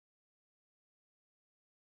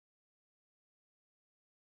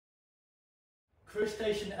Crewe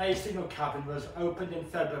Station A signal cabin was opened in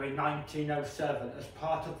February 1907 as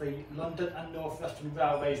part of the London and North Western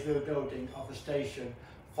Railway's rebuilding of the station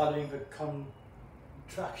following the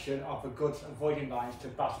contraction of the goods avoiding lines to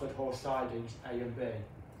Basford Hall sidings A and B.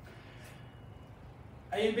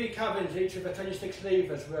 A and B cabins, each of the 26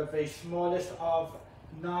 levers, were the smallest of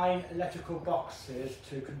 9 electrical boxes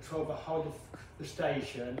to control the whole of the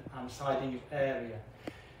station and siding area.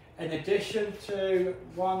 In addition to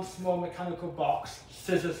one small mechanical box,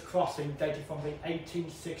 Scissors Crossing, dated from the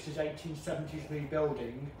 1860s, 1870s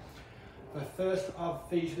rebuilding, the first of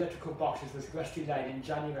these electrical boxes was Rusty Lane in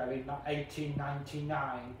January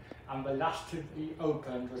 1899, and the last to be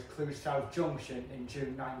opened was Crewe South Junction in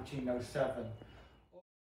June 1907.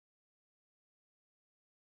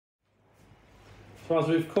 So as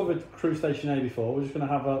we've covered Crewe Station A before, we're just going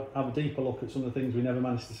to have a deeper look at some of the things we never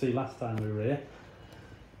managed to see last time we were here.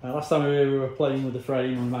 Last time we were here, we were playing with the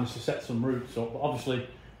frame and we managed to set some routes up, but obviously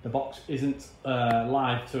the box isn't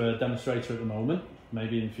live to a demonstrator at the moment.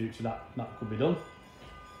 Maybe in the future that could be done.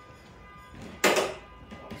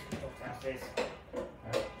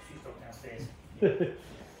 So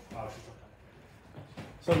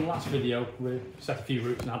in the last video we set a few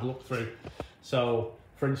routes and had a look through. So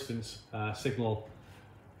for instance, signal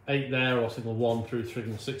 8 there, or signal 1 through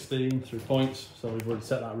signal 16 through points, so we've already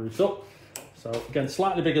set that route up. So again,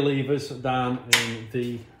 slightly bigger levers down in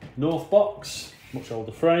the north box, much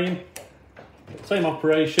older frame, same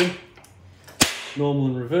operation, normal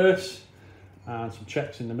and reverse, and some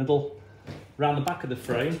checks in the middle. Around the back of the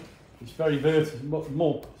frame, it's very vertical,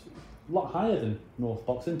 a lot higher than north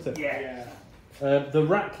box, isn't it? Yeah. The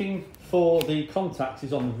racking for the contacts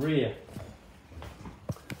is on the rear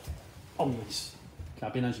on this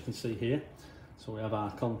cabin, as you can see here. So we have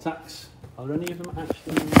our contacts. Are any of them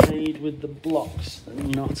actually made with the blocks? They're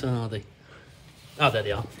not, are they? Oh, there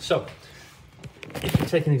they are. So, if we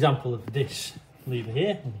take an example of this lever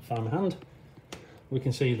here, I'll find my hand, we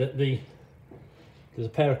can see that there's a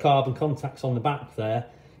pair of carbon contacts on the back there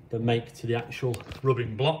that make to the actual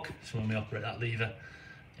rubbing block. So when we operate that lever,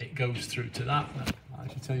 it goes through to that. I'll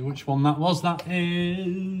actually tell you which one that was. That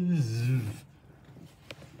is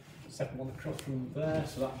second one across from there,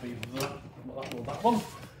 so that'll be that one.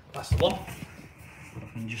 That's the one. I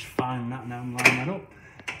can just find that now and line that up.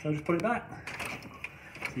 So I'll just put it back.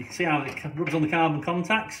 So you can see how it rubs on the carbon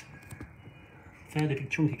contacts. Fairly big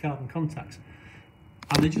chunky carbon contacts.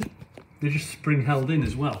 And they're just spring held in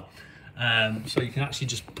as well. So you can actually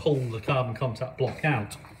just pull the carbon contact block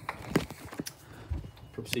out.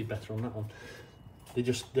 Probably see better on that one.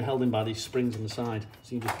 They're held in by these springs on the side,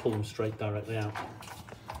 so you can just pull them straight directly out.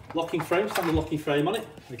 Locking frame, standard locking frame on it.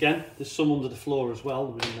 Again, there's some under the floor as well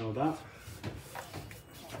that we didn't know about.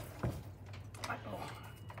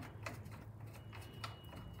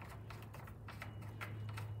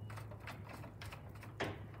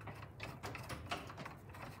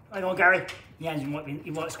 Hang on, Gary. Yeah,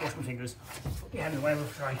 you might squash my fingers. Put your hand away, we'll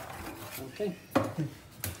try. Okay.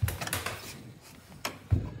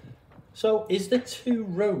 So, is there 2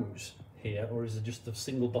 rows here, or is it just a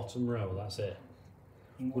single bottom row? That's it.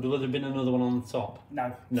 Would there have been another one on the top?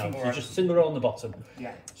 No. No, so just a single row on the bottom.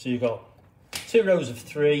 Yeah. So you've got 2 rows of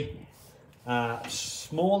 3,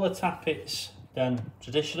 smaller tappets than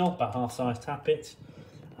traditional, about half-size tappets,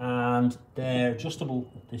 and they're adjustable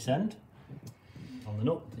at this end on the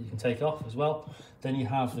nut that you can take off as well. Then you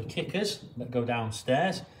have the kickers that go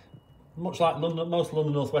downstairs. Much like most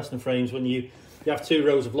London North Western frames, when you have 2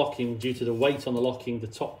 rows of locking, due to the weight on the locking, the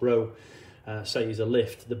top row, say, is a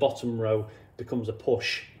lift, the bottom row becomes a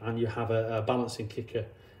push, and you have a balancing kicker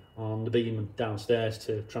on the beam and downstairs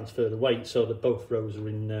to transfer the weight, so that both rows are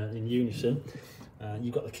in unison.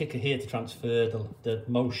 You've got the kicker here to transfer the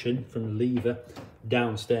motion from the lever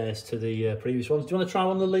downstairs to the previous ones. Do you want to try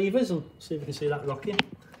one of the levers and see if we can see that rocking?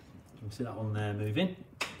 You can see that one there moving.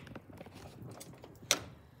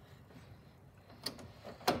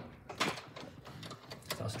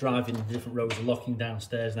 That's driving the different rows of locking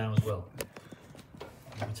downstairs now as well.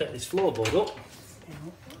 We'll take this floorboard up.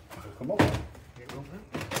 Come up.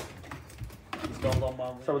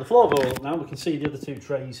 So with the floorboard up now, we can see the other 2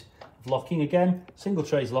 trays of locking again. Single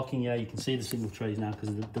trays locking, yeah, you can see the single trays now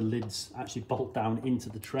because the lids actually bolt down into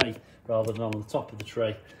the tray rather than on the top of the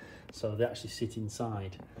tray. So they actually sit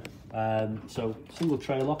inside. So single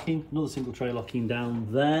tray locking, another single tray locking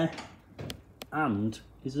down there. And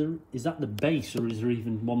is that the base, or is there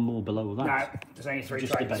even one more below that? No, there's only 3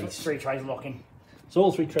 just trays. The base. 3 trays locking. So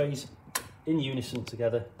all 3 trays in unison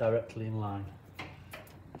together, directly in line.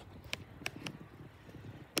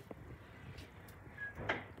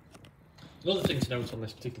 Another thing to note on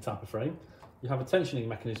this particular type of frame, you have a tensioning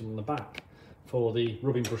mechanism on the back for the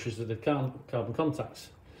rubbing brushes with the carbon contacts.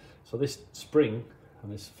 So this spring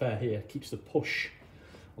and this fair here keeps the push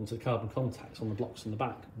onto the carbon contacts on the blocks in the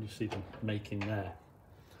back. You see them making there.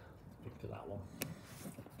 Look at that one.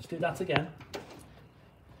 Let's do that again. So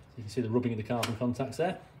you can see the rubbing of the carbon contacts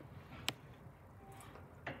there.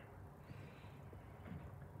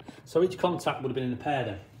 So each contact would have been in a pair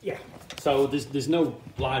then? Yeah. So there's no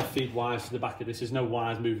live feed wires to the back of this. There's no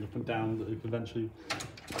wires moving up and down that could eventually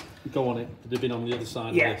go on it. They've been on the other side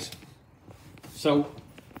of this. So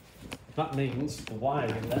that means the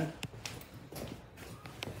wiring then.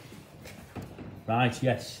 Right,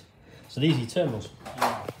 yes. So these are your terminals.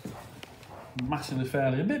 Massively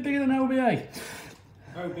fairly, a bit bigger than OBA.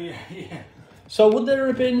 OBA, yeah. So would there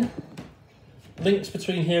have been links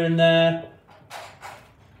between here and there?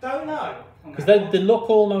 Don't know. Because they look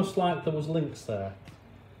almost like there was links there,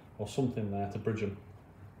 or something there to bridge them.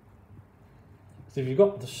 So if you've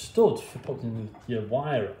got the stud for putting your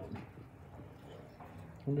wire on,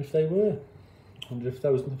 I wonder if they were. I wonder if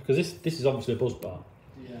that was, because this is obviously a buzz bar.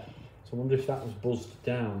 Yeah. So I wonder if that was buzzed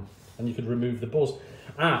down, and you could remove the buzz.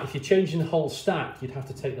 If you're changing the whole stack, you'd have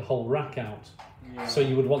to take the whole rack out. Yeah. So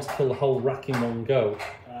you would want to kill the whole rack in one go.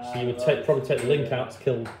 So you would probably take the link out to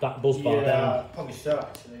kill that buzz bar down. Yeah, probably so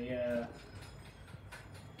actually, yeah.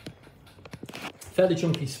 Fairly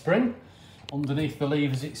chunky spring underneath the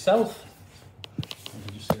levers itself. You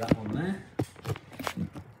can just see that one there.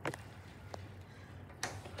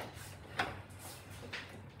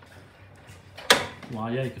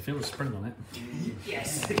 Well, yeah, you can feel the spring on it.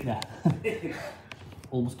 Yes. Yeah.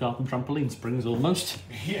 Almost carbon trampoline springs, almost.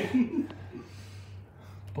 Yeah.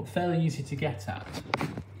 But fairly easy to get at.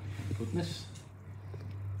 Goodness.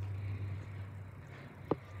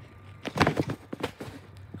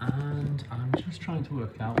 And I'm just trying to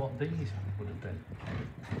work out what these would have been.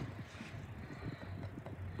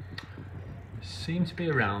 They seem to be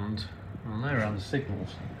around, well, they're around the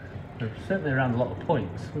signals. They're certainly around a lot of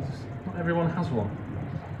points. Not everyone has one.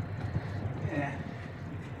 Yeah.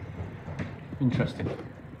 Interesting.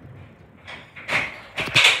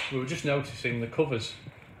 We were just noticing the covers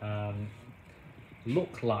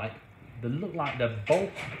look like they're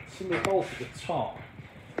bolted. Some of the bolts at the top.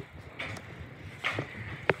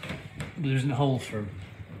 There isn't holes for them.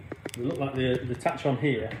 They look like they attach on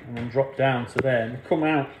here and then drop down to there and come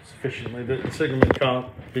out sufficiently that the signalman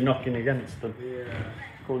can't be knocking against them. Yeah.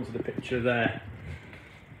 According to the picture there.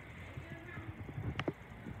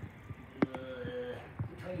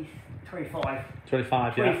 25.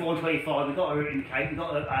 25, yeah. 24 and 25. We've got a indicate. We've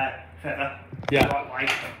got a feather. Yeah. The right way.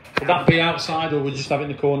 Would that be outside, or would you just have it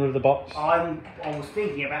in the corner of the box? I was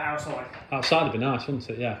thinking about outside. Outside would be nice, wouldn't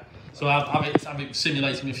it? Yeah. So have it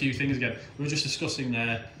simulating a few things again. We were just discussing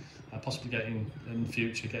there, possibly getting in the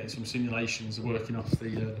future, getting some simulations working off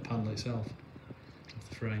the panel itself, off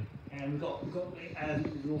the frame. And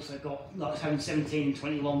we've also got like having 17 and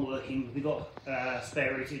 21 working. We've got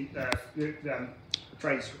spare routing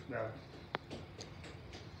trays.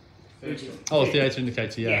 Oh, theatre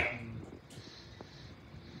indicator, yeah. Yeah.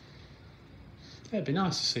 Yeah, it'd be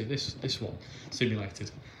nice to see this one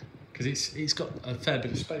simulated, because it's got a fair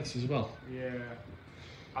bit of space as well. Yeah.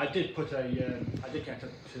 I did put I did connect up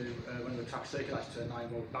to one of the track circuit lights to a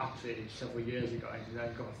 9-volt battery several years ago, and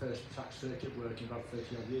then got my first track circuit working about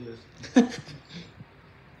 30 odd years.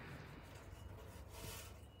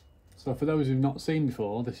 So for those who've not seen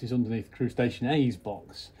before, this is underneath Crewe Station A's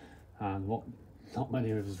box, and what not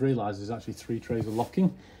many of us realise is actually 3 trays of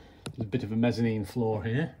locking. There's a bit of a mezzanine floor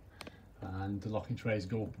here, and the locking trays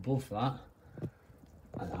go up above that,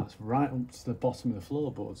 and that's right up to the bottom of the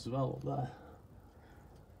floorboards as well up there.